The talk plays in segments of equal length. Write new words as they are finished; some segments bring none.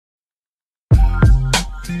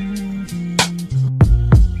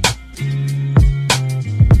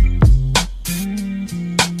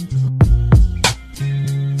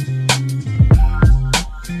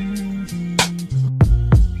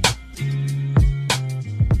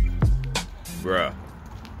Bruh.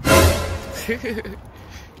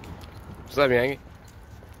 What's up, Yangy?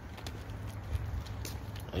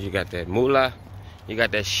 Oh, you got that moolah? You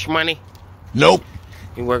got that shmoney? Nope.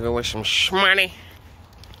 You working with some shmoney?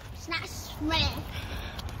 It's not shmoney.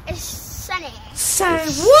 It's sunny. Say what?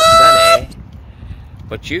 Sunny.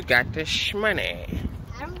 But you got the shmoney.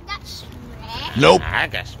 I don't got shmoney. Nope. I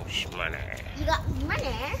got some shmoney. You got money.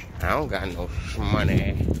 I don't got no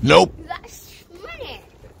shmoney. Nope. You got shmoney.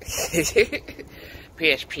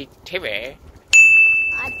 Psptv.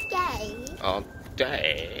 All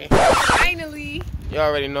day. Finally. You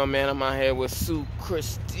already know, man. I'm out here with Sue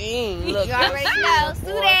Christine. Look, You already know. Sue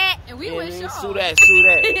that. And we yeah, with y'all. Sue that.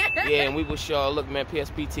 Yeah, and we with y'all. Look, man,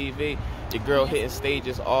 Psptv. Your girl hitting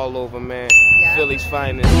stages all over, man. Yeah. Philly's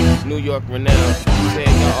finest, New York renowned.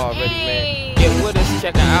 Saying y'all already, man. Get with us,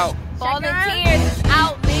 check her out. Volunteers is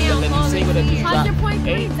out now. Let me see what it is.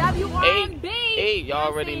 100.3 WRB. Hey, y'all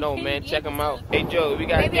already know, man. Check them out. Hey, Joe, we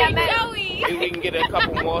got Maybe I met Joey. Maybe we can get a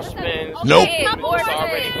couple more spins. Nope. It's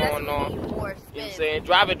already going on. You know what I'm saying?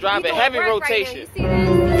 Drive it. Heavy rotation. Right now. You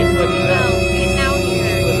see this? Getting out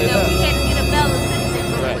here. Putting it We up. had to get a bell assistant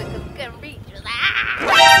real Right. quick because we couldn't reach. She was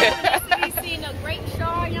like, we seen a great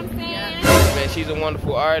show, you know what I'm saying? Man, she's a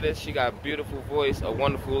wonderful artist. She got a beautiful voice, a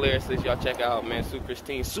wonderful lyricist. Y'all check her out, man. Sue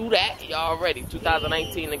Christine. Sue that. Y'all ready.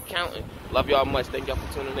 2019 and counting. Love y'all much. Thank y'all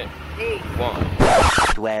for tuning in.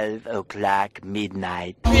 12 o'clock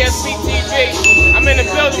midnight. Psptv. I'm in the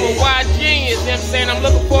building with Wild Genius. You know what I'm saying? I'm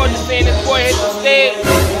looking forward to seeing this boy hit the stage.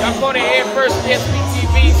 Y'all go to here first.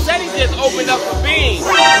 Psptv. Said he just opened up for Beans.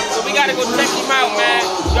 So we gotta go check him out, man.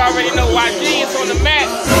 Y'all already know Wild Genius on the map.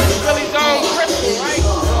 Philly's own Bristol, right?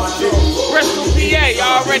 Bristol, PA.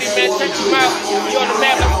 Y'all already, man. Check him out. We on the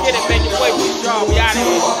map. Let's get it, man. Your boy with y'all. We out of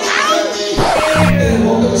here.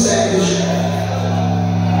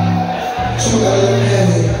 So gotta let me have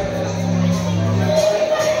it.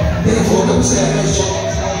 Then I woke up savage.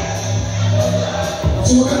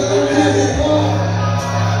 So gotta let me have it.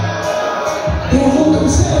 Then I woke up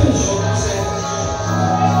savage.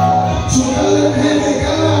 So gotta let me have it.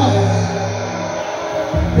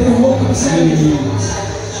 Then I woke up savage.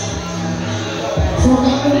 So gotta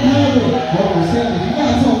let me have it. You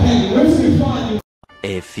gotta talk, baby. Where's the fun?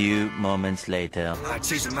 A few moments later. I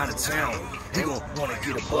chase them out of town. We gon' wanna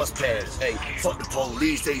get a bus pass. Hey, fuck the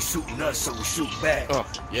police, they shooting us, so we shoot back.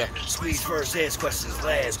 Yeah. Squeeze first, ask questions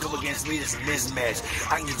last. Go against me, it's a mismatch.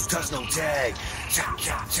 I can get you touch, no tag. Chop,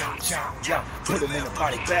 chop, chop, chop, chop. Put them in a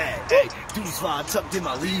body bag. Hey, dudes fly tucked in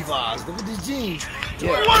my Levi's. Look at the jeans.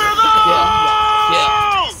 Yeah.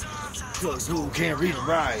 Drugs who can't read and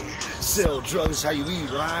write. Sell drugs, how you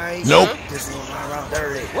eat, right? Nope. This one around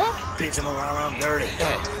dirty. What? Bitch, I'm around dirty.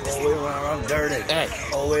 All the way around dirty.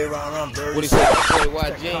 All the way around dirty. What he said? That boy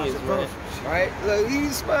Wild Genius, man. Right? Look,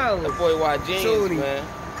 he's smiling. That boy Wild Genius, man.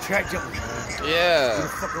 Track jumping, man. Yeah.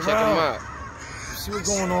 Check him out. See what's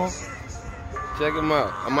going on? Check him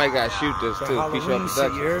out. I might gotta shoot this too. Piece Halloween of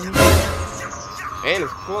shit, you heard production. me? And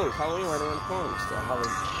it's close. Halloween right around the corner.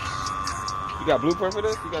 You got blueprint for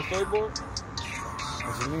this? You got storyboard?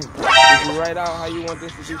 What you mean? Did you write out how you want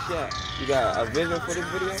this to be shot? You got a vision for this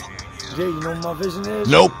video? Jay, you know what my vision is?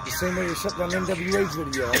 Nope. The same way they shut down NWA's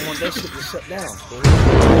video. I want that shit to shut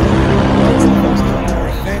down.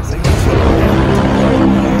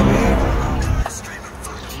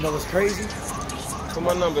 You know what's crazy? Put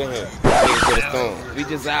my number in here. We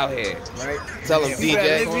just out here. Right? Tell him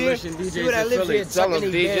DJ. Coalition DJs in Philly. Tell him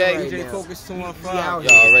DJ. DJ Focus 215. Y'all already,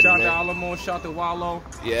 Shout out to man. Alamo, shout out to Wallow.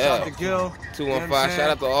 Yeah. Shout out to Gil. 215. Shout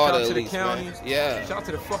out to all the elites, county. man. Yeah. Shout out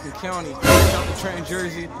to the fucking county. Shout out to Trenton,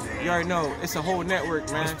 Jersey. You already know. It's a whole network,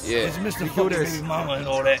 man. Yeah. It's Mr. We do Fucking this. Baby Mama and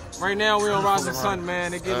all that. Right now, we're on Rising Sun,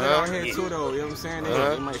 man. They're getting it out here, too, though. You know what I'm saying?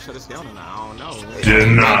 They might shut us down or not. I don't know.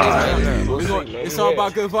 Denied. It's all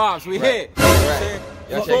about good vibes. We hit. Right.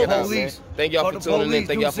 Y'all Fuck check the it out, man. police. Thank y'all for Fuck the tuning in. police.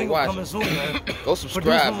 Thank New y'all for single watching. coming soon, man. Go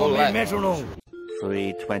subscribe. Go like.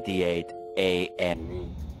 3:28 a.m.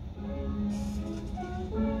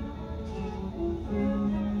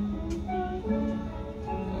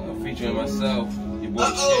 Featuring myself, your boy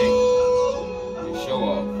Shay, your show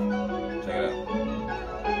off. Check it out.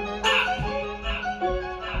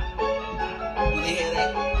 When they hear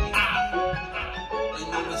that, they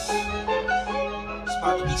know it's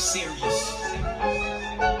about to be serious.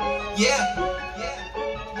 Yeah.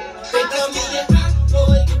 They tell me you're hot,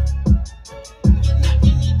 boy. You're not,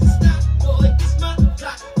 you need to stop, boy. It's my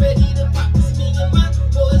clock, ready to pop. It's me and my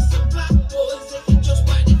boys, some black boys. They hit your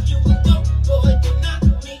spot if you a dope boy. Do not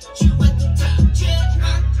meet you at the top. Yeah,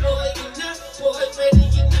 hot boy. You're not, boy, ready.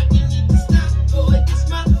 You're not, you need to stop, boy. It's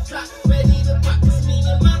my clock, ready to pop. It's me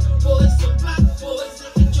and my boys, some black boys.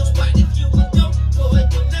 They hit your spot if you a dope boy.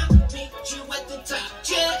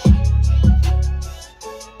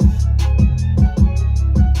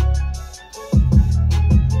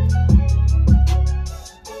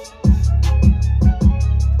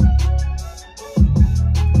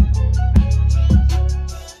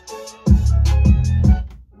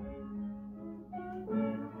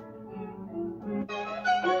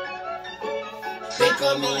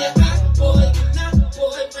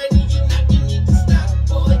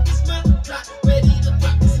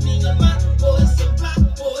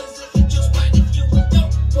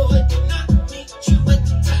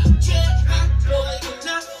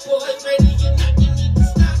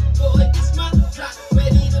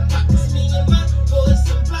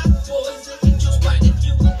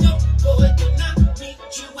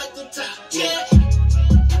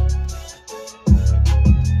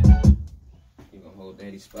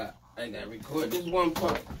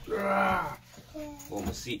 Hold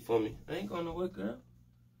my seat for me. I ain't going nowhere, girl.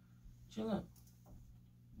 Chill out.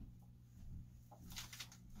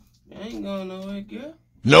 I ain't going nowhere, girl.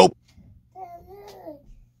 Nope.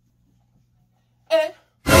 Hey,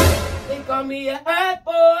 they call me a hot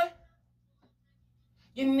boy.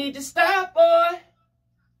 You need to stop, boy.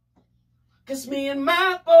 'Cause me and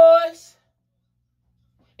my boys,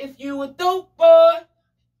 if you a dope boy,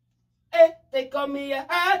 hey, they call me a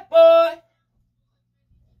hot boy.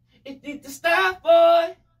 You need to stop,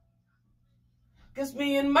 boy. 'Cause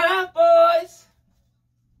me and my boys,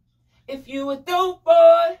 if you a dope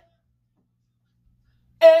boy,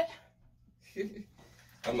 hey.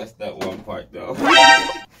 I messed up one part though.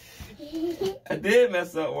 I did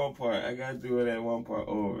mess up one part. I gotta do that one part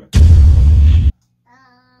over.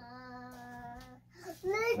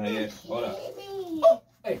 Yeah, hold up. Oh,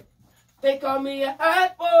 hey, they call me a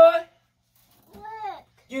hot boy.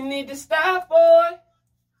 You need to stop, boy.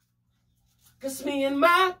 'Cause me and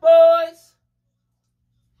my boys,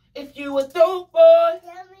 if you a dope boy,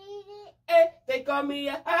 hey, they call me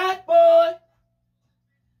a hot boy.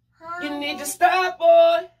 You need to stop,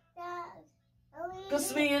 boy.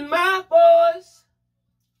 'Cause me and my boys,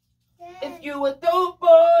 if you a dope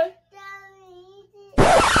boy,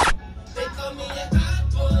 they call me a hot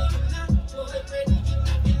boy. Boy, ready,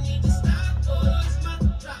 you need to stop, boy. It's my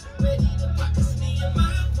drop, ready to rock. 'Cause me and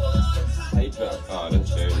my boys. Hey, drop. Oh, that's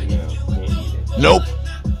dirty now. Can't eat it. Nope.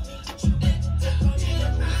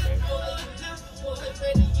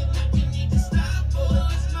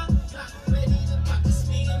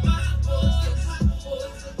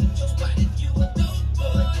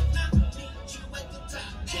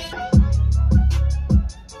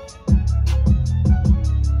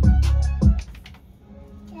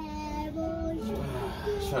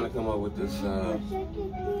 Trying to come up with this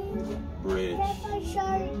bridge.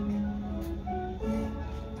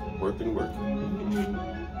 Working.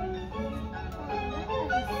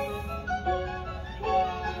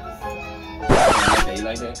 You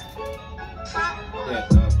like that? Yeah.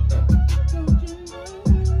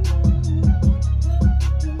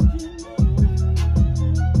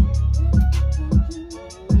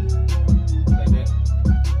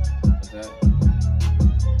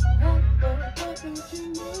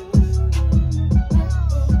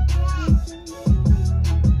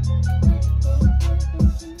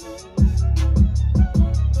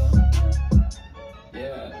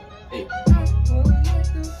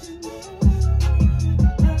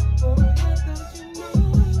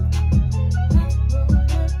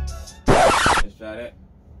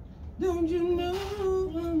 Don't you know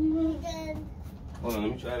I'm dead? Hold on,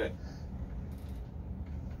 let me try that.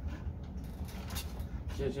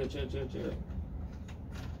 Chill.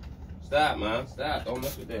 Stop, man. Stop. Don't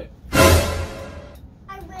mess with that.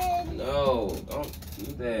 I win. No, don't do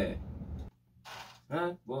that.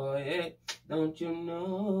 Hot boy, hey, don't you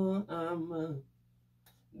know I'm a...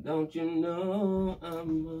 Don't you know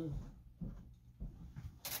I'm a...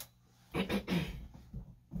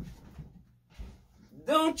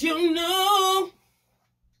 Don't you know?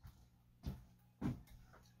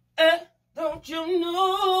 Don't you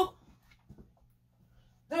know?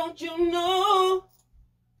 Don't you know?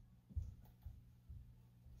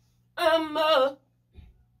 I'm a...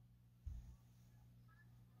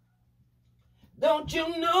 Don't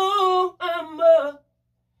you know I'm a...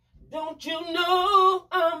 Don't you know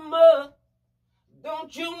I'm a...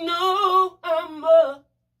 Don't you know I'm a...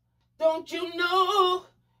 Don't you know?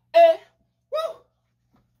 Woo!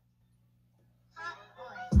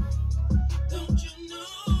 Don't you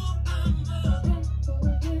know I'm a...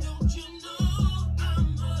 Don't you know I'm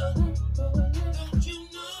a... Don't you know I'm a... Don't you know... Don't you know I'm a... Don't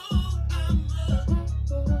you know I'm a...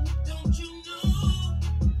 Don't you know I'm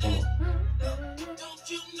a... Don't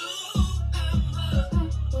you know... Don't you know I'm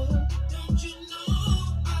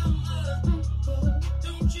a...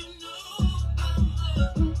 Don't you know I'm a... Don't you know I'm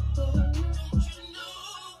a...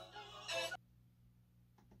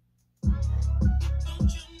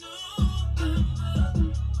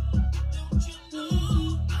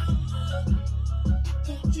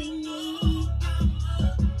 Don't you know...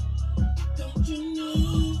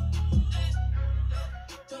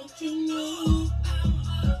 Don't you know I'm a... Don't you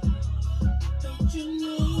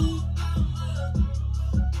know I'm a...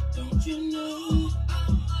 Don't you know I'm a...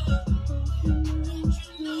 Don't you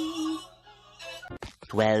know...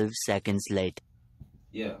 12 seconds later.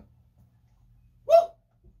 Yeah. Woo!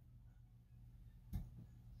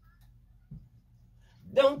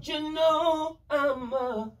 Don't you know I'm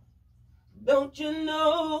a... Don't you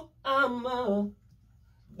know I'm a...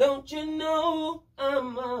 Don't you know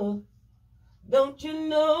I'm a... Don't you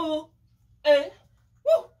know...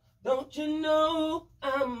 Woo! Don't you know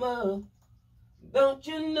I'm a, don't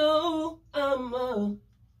you know I'm a,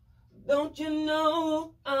 don't you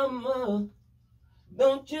know I'm a,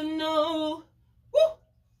 don't you know, woo,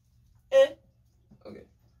 eh, okay.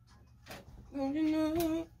 Don't you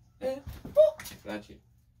know, eh, woo, got you.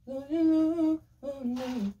 Don't you know, oh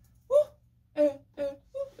no, woo, eh, eh,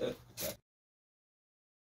 woo, eh, got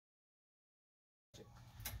you.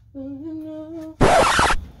 Don't you know.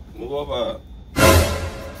 Move over.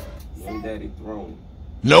 Young Daddy throne.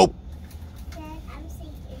 Nope. Dad, I'm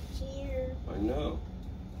sitting here. I know.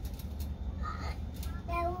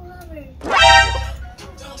 Dad, over.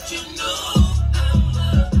 Don't you know I'm a,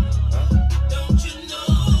 don't you know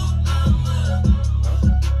I'm a,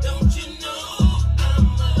 don't you know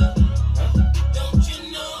I'm a, don't you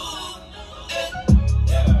know,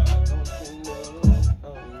 yeah, don't you know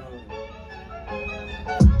I'm a,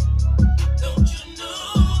 don't you know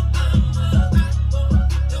I'm a,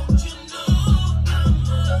 don't you know I'm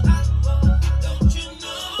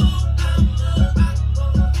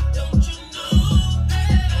a, don't you know I'm a, don't you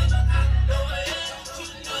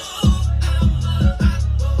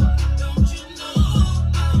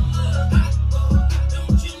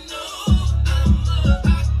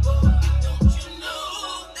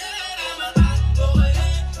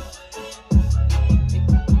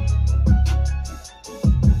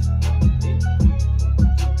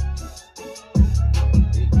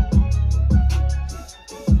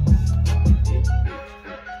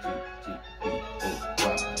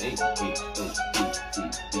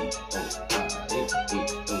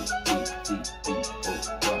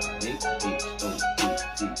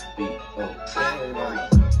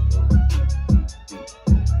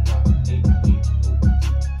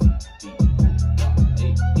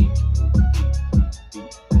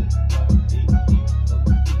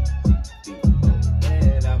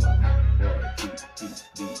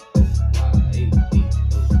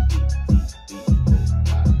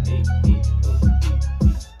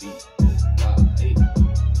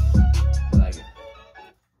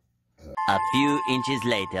A few inches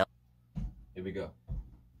later. Here we go.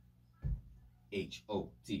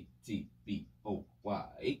 H-O-T-T-B-O-Y.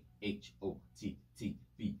 H-O-T-T-B-O-Y.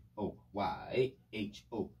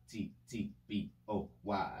 H-O-T-T-B-O-Y.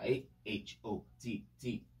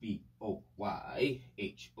 H-O-T-T-B-O-Y.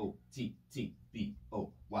 H-O-T-T-B-O-Y.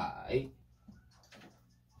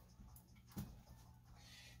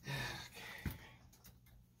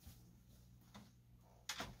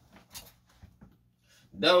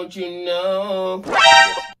 Don't you know?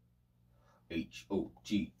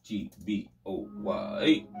 H-O-T-T-B-O-Y.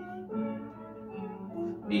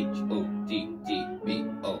 H-O-T-T-B-O-Y.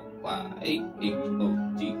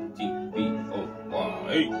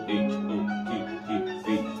 H-O-T-T-B-O-Y. H-O-T-T-B-O-Y.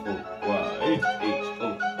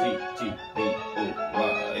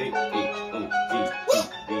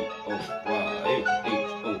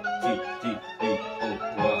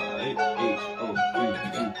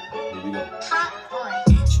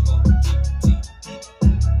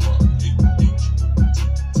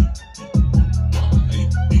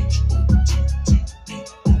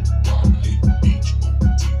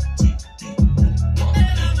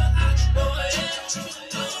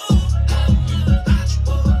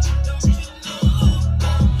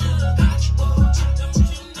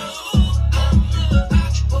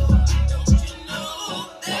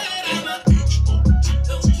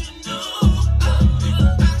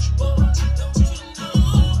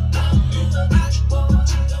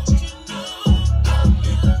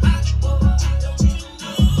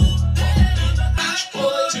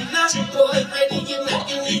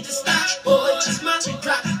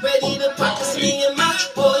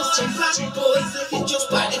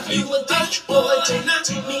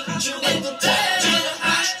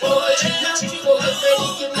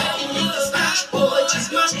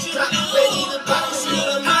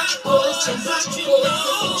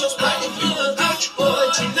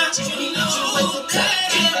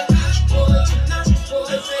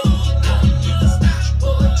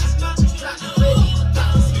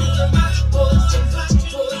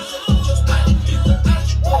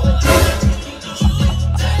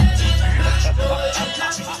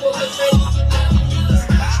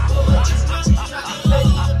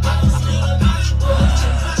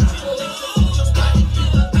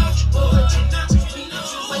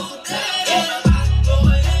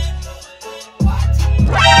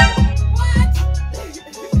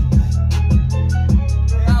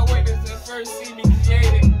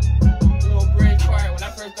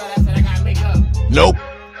 Nope.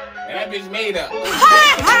 And that bitch made up.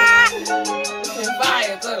 It's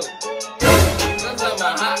fire too. That's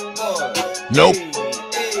my hot boy. Nope.